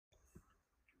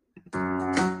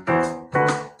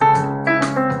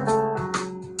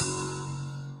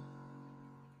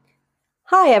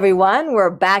Hi, everyone. We're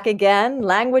back again,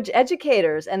 language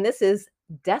educators, and this is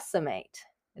Decim8,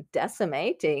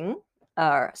 decimating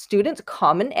our students'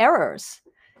 common errors.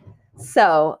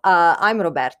 So I'm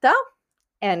Roberta,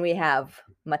 and we have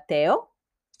Matteo.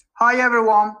 Hi,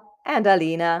 everyone. And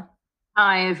Alina.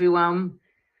 Hi, everyone.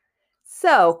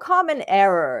 So common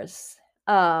errors.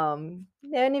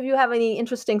 Any of you have any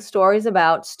interesting stories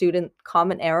about student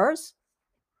common errors?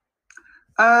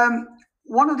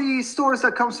 One of the stories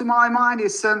that comes to my mind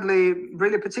is certainly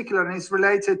really particular, and is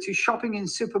related to shopping in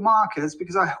supermarkets,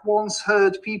 because I once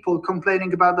heard people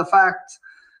complaining about the fact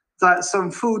that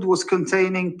some food was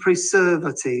containing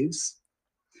preservatives,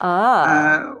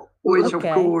 which of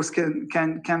course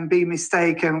can be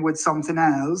mistaken with something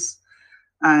else,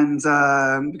 and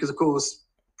because of course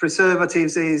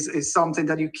preservatives is something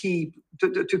that you keep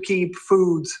to keep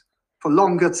food for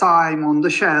longer time on the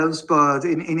shelves, but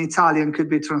in Italian could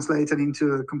be translated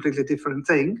into a completely different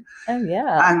thing. Oh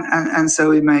yeah. And so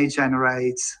it may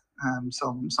generate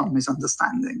some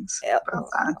misunderstandings about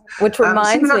that. Which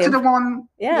reminds similar me to of the one,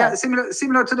 yeah,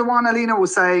 similar to the one Alina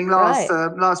was saying last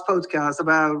Right. last podcast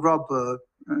about rubber.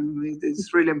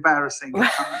 It's really embarrassing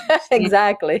at times.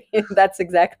 Exactly. That's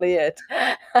exactly it.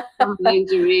 Some of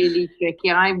those are really tricky.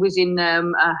 I was in a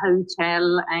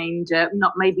hotel, and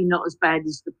maybe not as bad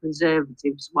as the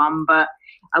preservatives one, but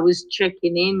I was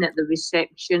checking in at the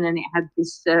reception, and it had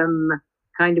this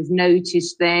kind of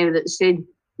notice there that said,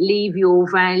 "Leave your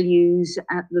values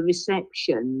at the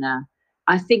reception."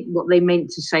 I think what they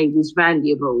meant to say was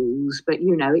valuables, but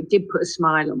it did put a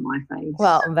smile on my face.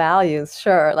 Well, values,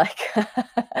 sure. Like,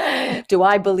 do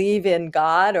I believe in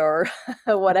God or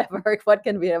whatever? What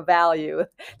can be a value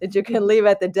that you can leave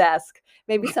at the desk?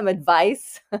 Maybe some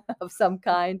advice of some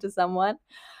kind to someone.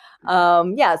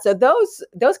 Yeah. So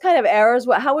those kind of errors.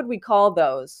 How would we call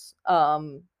those?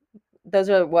 Those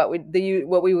are what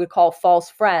we would call false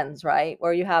friends, right?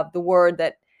 Where you have the word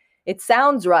that it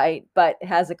sounds right, but it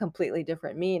has a completely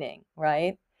different meaning,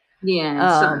 right?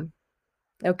 Yeah.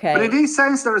 Okay. But in this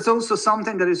sense, there is also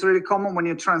something that is really common when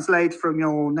you translate from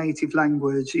your native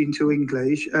language into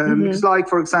English. Because, like,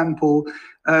 for example,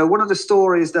 one of the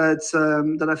stories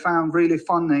that I found really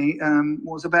funny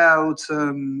was about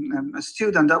a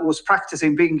student that was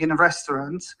practicing being in a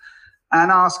restaurant and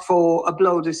asked for a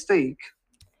bloated steak.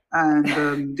 And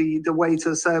the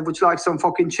waiter said, "Would you like some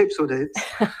fucking chips with it?"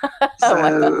 So,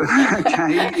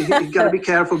 okay, you got to be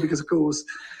careful, because, of course,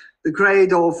 the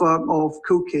grade of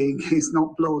cooking is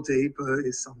not bloody, but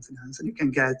it's something else, and you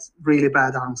can get really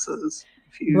bad answers.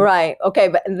 Right. Okay.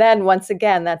 But then once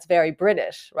again, that's very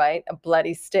British, right? A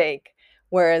bloody steak.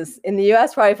 Whereas in the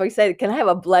US, probably if we say, "Can I have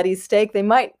a bloody steak?" they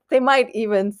might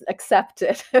even accept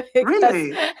it.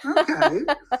 Really? Okay.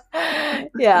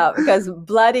 Yeah, because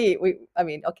bloody.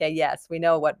 Okay, yes, we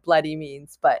know what bloody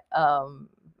means, but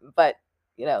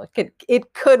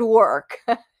it could work.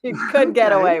 You could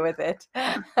get away with it,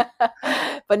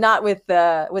 but not with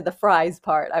the fries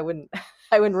part. I wouldn't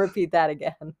repeat that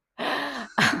again.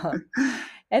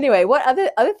 Anyway, what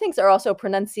other things are also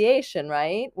pronunciation,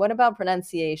 right? What about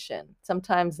pronunciation?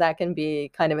 Sometimes that can be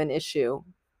kind of an issue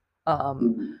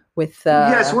with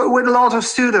yes, with a lot of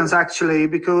students, actually,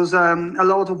 because a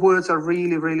lot of words are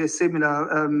really, really similar.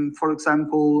 For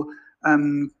example,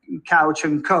 couch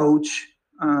and coach,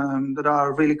 that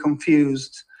are really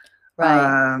confused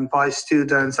by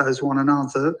students as one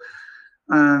another.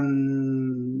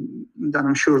 Then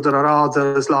I'm sure there are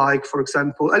others, like, for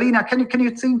example, Alina, can you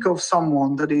think of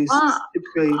someone that is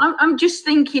typically... I'm just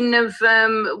thinking of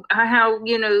how,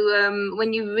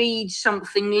 when you read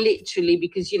something literally,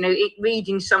 because,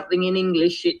 reading something in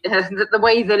English, the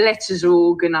way the letters are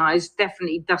organized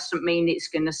definitely doesn't mean it's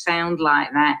going to sound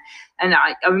like that. And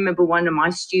I remember one of my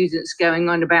students going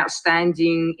on about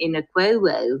standing in a quo.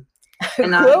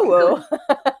 Whoa.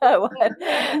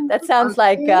 That sounds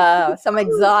like some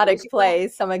exotic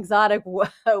place, some exotic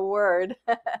word.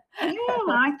 Yeah,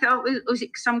 I thought, was it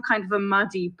some kind of a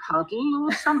muddy puddle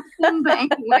or something? But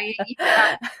anyway,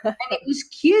 and it was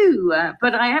Q.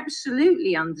 But I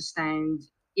absolutely understand,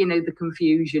 the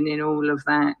confusion in all of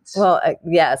that. Well,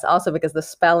 yes, also because the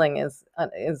spelling is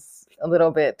a little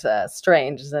bit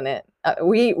strange, isn't it?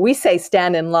 We say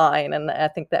stand in line, and I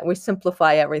think that we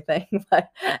simplify everything. But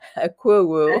That's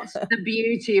the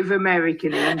beauty of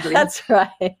American English. That's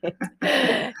right.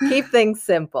 Keep things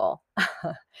simple.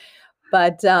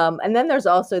 But and then there's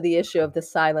also the issue of the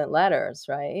silent letters,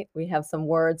 right? We have some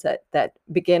words that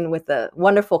begin with a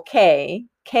wonderful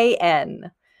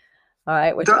KN. All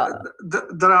right, which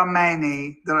there are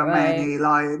many. There are many,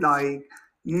 like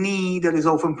knee, that is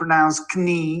often pronounced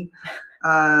knie.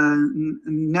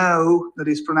 No, that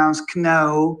is pronounced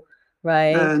kno.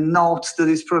 Right. Not that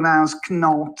is pronounced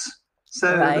knot.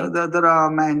 So Right. there are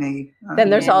many. Then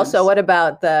there's Yes. also, what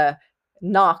about the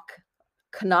knock,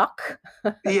 knock?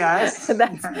 Yes.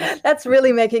 That's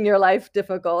really making your life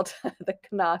difficult, the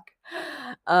knock.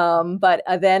 But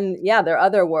then, yeah, there are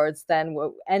other words then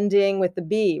ending with the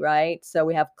B, right? So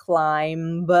we have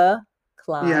climb,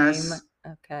 climb. Yes.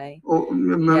 Okay.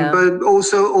 Yeah. But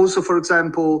also, for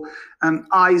example,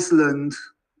 Iceland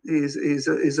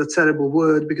is a terrible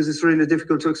word, because it's really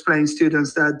difficult to explain to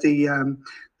students that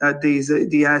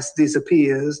the S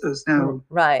disappears. There's no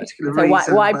particular so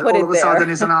reason. Why but put all it of a there? sudden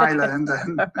it's an island.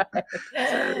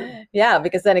 Right. Yeah,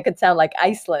 because then it could sound like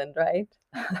Iceland, right?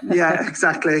 Yeah,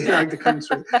 exactly, like the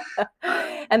country.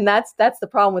 And that's the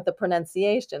problem with the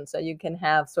pronunciation. So you can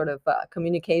have sort of a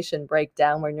communication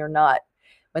breakdown when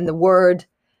the word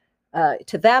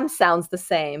to them sounds the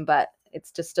same, but it's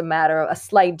just a matter of a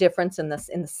slight difference in the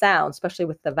sound, especially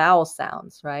with the vowel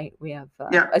sounds, right? We have,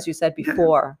 as you said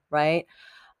before, right?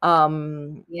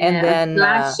 And then a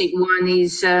classic one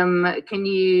is can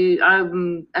you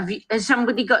has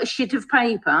somebody got a sheet of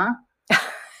paper?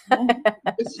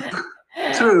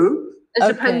 True. As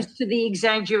opposed to the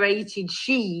exaggerated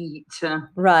sheet.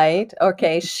 Right.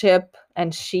 Okay. Ship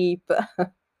and sheep.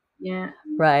 Yeah.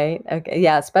 Right. Okay.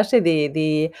 Yeah. Especially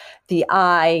the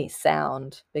I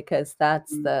sound, because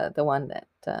that's the one that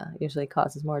usually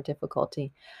causes more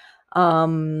difficulty.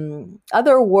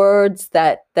 Other words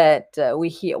that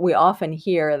we often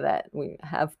hear that we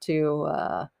have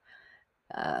to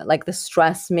like the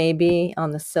stress maybe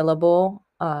on the syllable.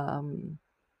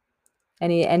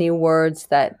 Any words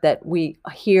that we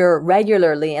hear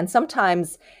regularly, and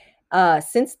sometimes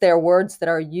since they're words that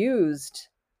are used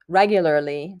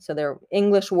regularly, so they're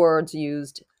English words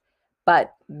used,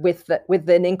 but with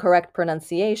an incorrect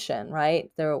pronunciation, right?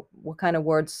 What kind of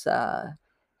words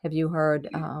have you heard?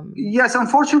 Yes,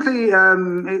 unfortunately,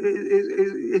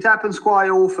 it happens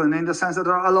quite often, in the sense that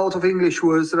there are a lot of English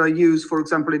words that are used, for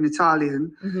example, in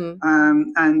Italian,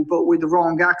 but with the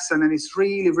wrong accent, and it's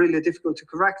really, really difficult to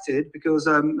correct it, because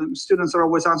students are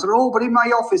always answering, "Oh, but in my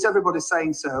office, everybody's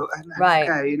saying so." And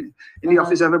okay, in the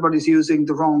office, everybody's using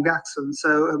the wrong accent.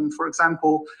 So, for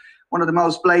example, one of the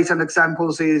most blatant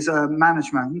examples is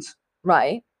management.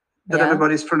 Right. That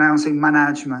everybody's pronouncing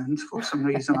management for some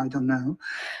reason, I don't know.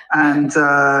 And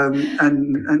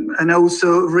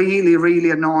also really,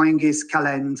 really annoying is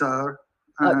calendar.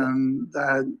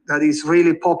 That is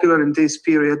really popular in this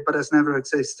period, but has never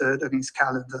existed, and is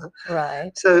calendar.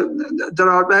 Right. So there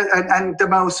are, and the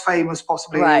most famous,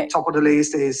 possibly top of the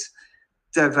list, is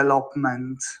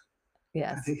development.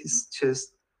 Yes. That is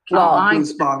just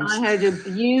goosebumps. I had a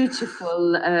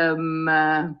beautiful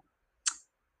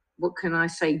what can I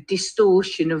say,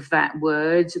 distortion of that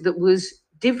word that was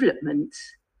development.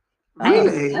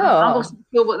 Really? I wasn't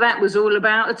sure what that was all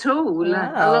about at all.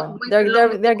 Wow.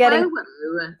 They're getting but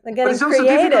it's also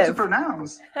difficult to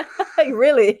pronounce.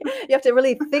 Really, you have to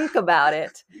really think about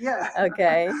it. Yeah.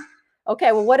 Okay.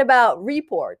 Well, what about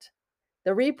report?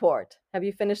 The report. Have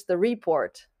you finished the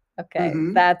report? Okay,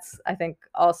 that's, I think,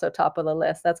 also top of the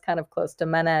list. That's kind of close to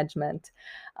management,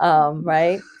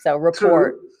 right? So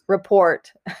report.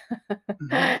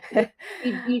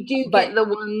 You do get the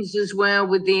ones as well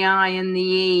with the I and the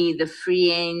E, the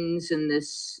free ends and the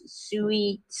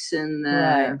sweets and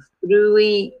the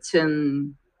fruit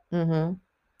and.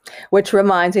 Which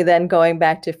reminds me, then, going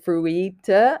back to fruit.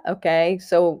 Okay,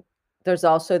 so there's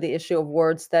also the issue of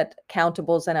words that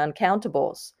countables and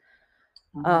uncountables.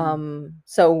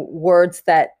 So words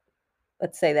that,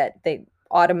 let's say that they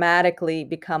automatically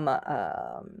become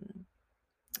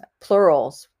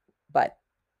plurals, but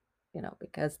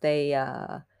because they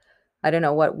I don't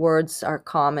know what words are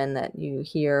common that you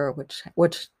hear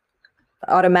which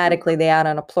automatically they add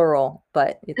on a plural,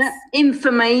 but it's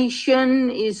information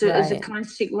is a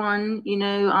classic one.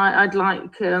 I'd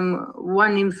like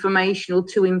one information or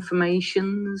two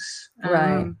informations.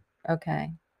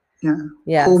 Okay. Yeah.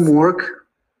 Yes. Homework.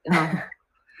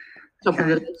 Top of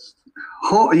the list.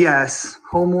 Yes,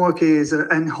 homework is,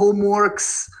 and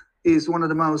homeworks is one of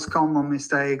the most common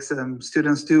mistakes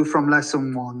students do from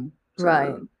lesson 1. So,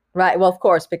 right. Well, of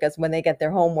course, because when they get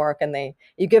their homework and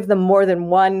you give them more than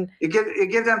one, you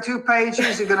give them 2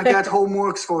 pages, you're gonna get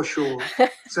homeworks for sure.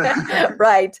 So.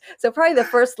 Right. So probably the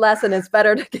first lesson is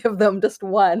better to give them just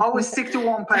one. Always stick to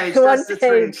 1 page. One That's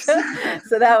page. the trick.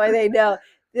 So that way they know.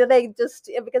 They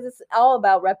just, because it's all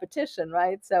about repetition,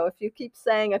 right? So if you keep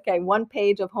saying, okay, 1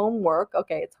 page of homework,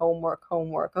 okay, it's homework,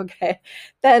 okay,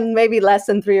 then maybe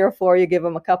lesson 3 or 4, you give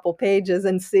them a couple pages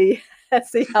and see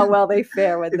See how well they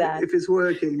fare with that. If it's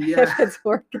working, yeah. If it's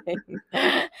working.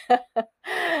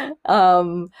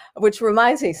 Which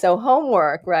reminds me, so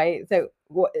homework, right? So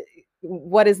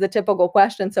what is the typical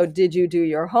question? So did you do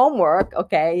your homework?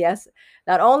 Okay, yes.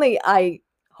 Not only I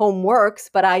homeworks,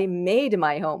 but I made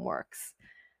my homeworks.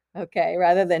 Okay,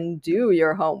 rather than do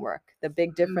your homework. The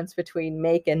big difference between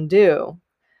make and do.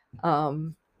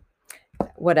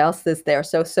 What else is there?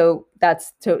 So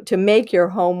that's to make your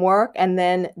homework and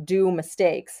then do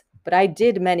mistakes. But I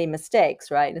did many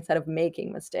mistakes, right? Instead of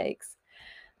making mistakes.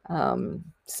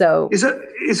 So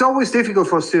it's always difficult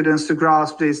for students to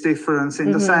grasp this difference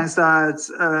in the sense that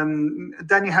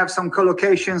then you have some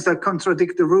collocations that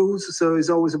contradict the rules. So it's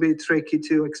always a bit tricky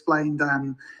to explain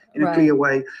them in a clear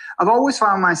way. I've always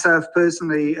found myself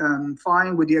personally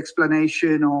fine with the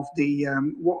explanation of the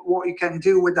what you can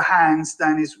do with the hands,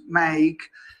 then is make,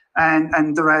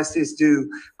 and the rest is do.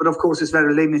 But of course, it's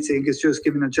very limiting. It's just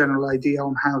giving a general idea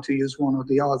on how to use one or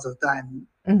the other. Then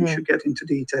you should get into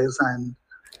details, and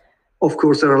of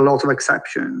course, there are a lot of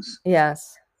exceptions.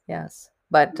 Yes.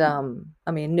 But I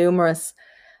mean, numerous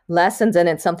lessons, and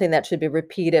it's something that should be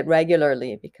repeated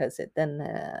regularly because it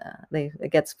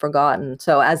gets forgotten.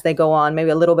 So as they go on, maybe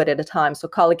a little bit at a time. So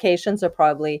collocations are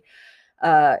probably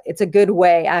it's a good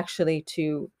way actually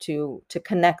to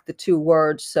connect the two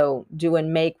words. So do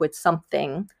and make with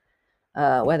something,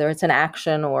 whether it's an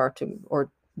action or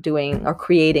doing or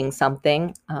creating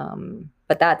something.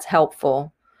 But that's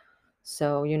helpful.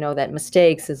 So you know that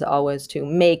mistakes is always to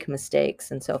make mistakes,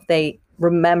 and so if they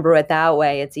remember it that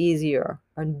way, it's easier.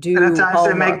 Or do and at times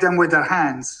homework. They make them with their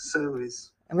hands, so it's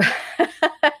right.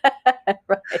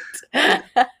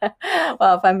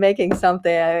 Well, if I'm making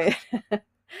something,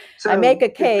 I make a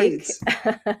cake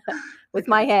with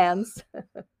my hands.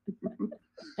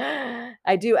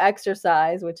 I do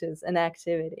exercise, which is an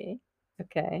activity.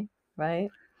 Okay, right.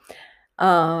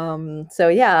 So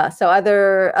yeah, so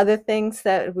other things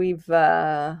that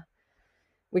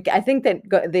I think that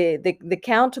the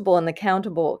countable and the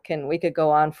countable we could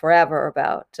go on forever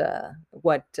about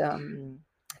what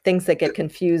things that get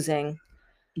confusing.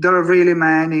 There are really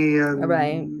many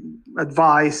right.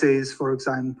 advices, for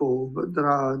example, but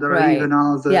there are even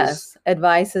others. Yes,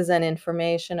 advices and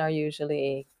information are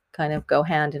usually kind of go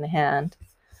hand in hand.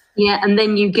 Yeah, and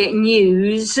then you get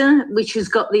news, which has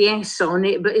got the S on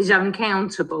it, but is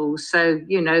uncountable. So,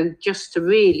 you know, just to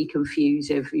really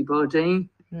confuse everybody.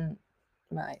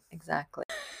 Right, exactly.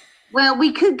 Well,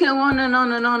 we could go on and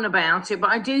on and on about it, but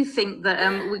I do think that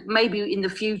maybe in the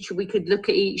future we could look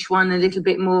at each one a little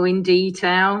bit more in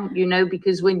detail, you know,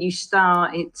 because when you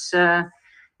start, it's kind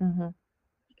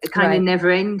of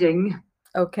never ending.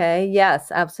 Okay,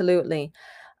 yes, absolutely.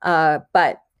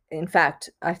 But in fact,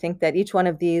 I think that each one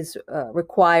of these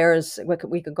requires,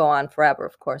 we could go on forever,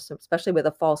 of course, especially with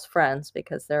the false friends,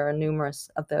 because there are numerous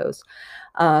of those.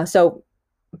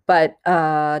 But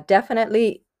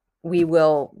definitely we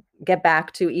will get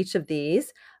back to each of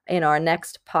these in our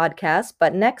next podcast.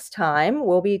 But next time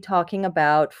we'll be talking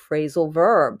about phrasal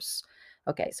verbs.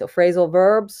 Okay, so phrasal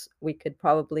verbs, we could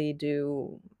probably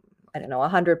do, I don't know,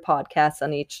 100 podcasts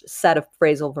on each set of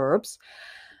phrasal verbs.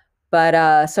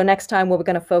 But so next time we're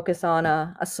going to focus on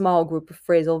a small group of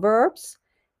phrasal verbs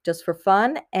just for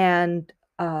fun. And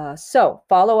so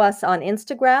follow us on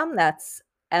Instagram. That's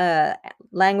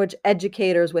Language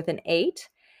Educators with an 8.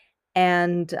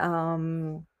 And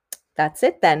that's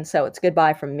it then. So it's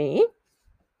goodbye from me.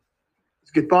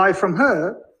 It's goodbye from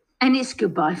her. And it's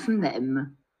goodbye from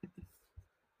them.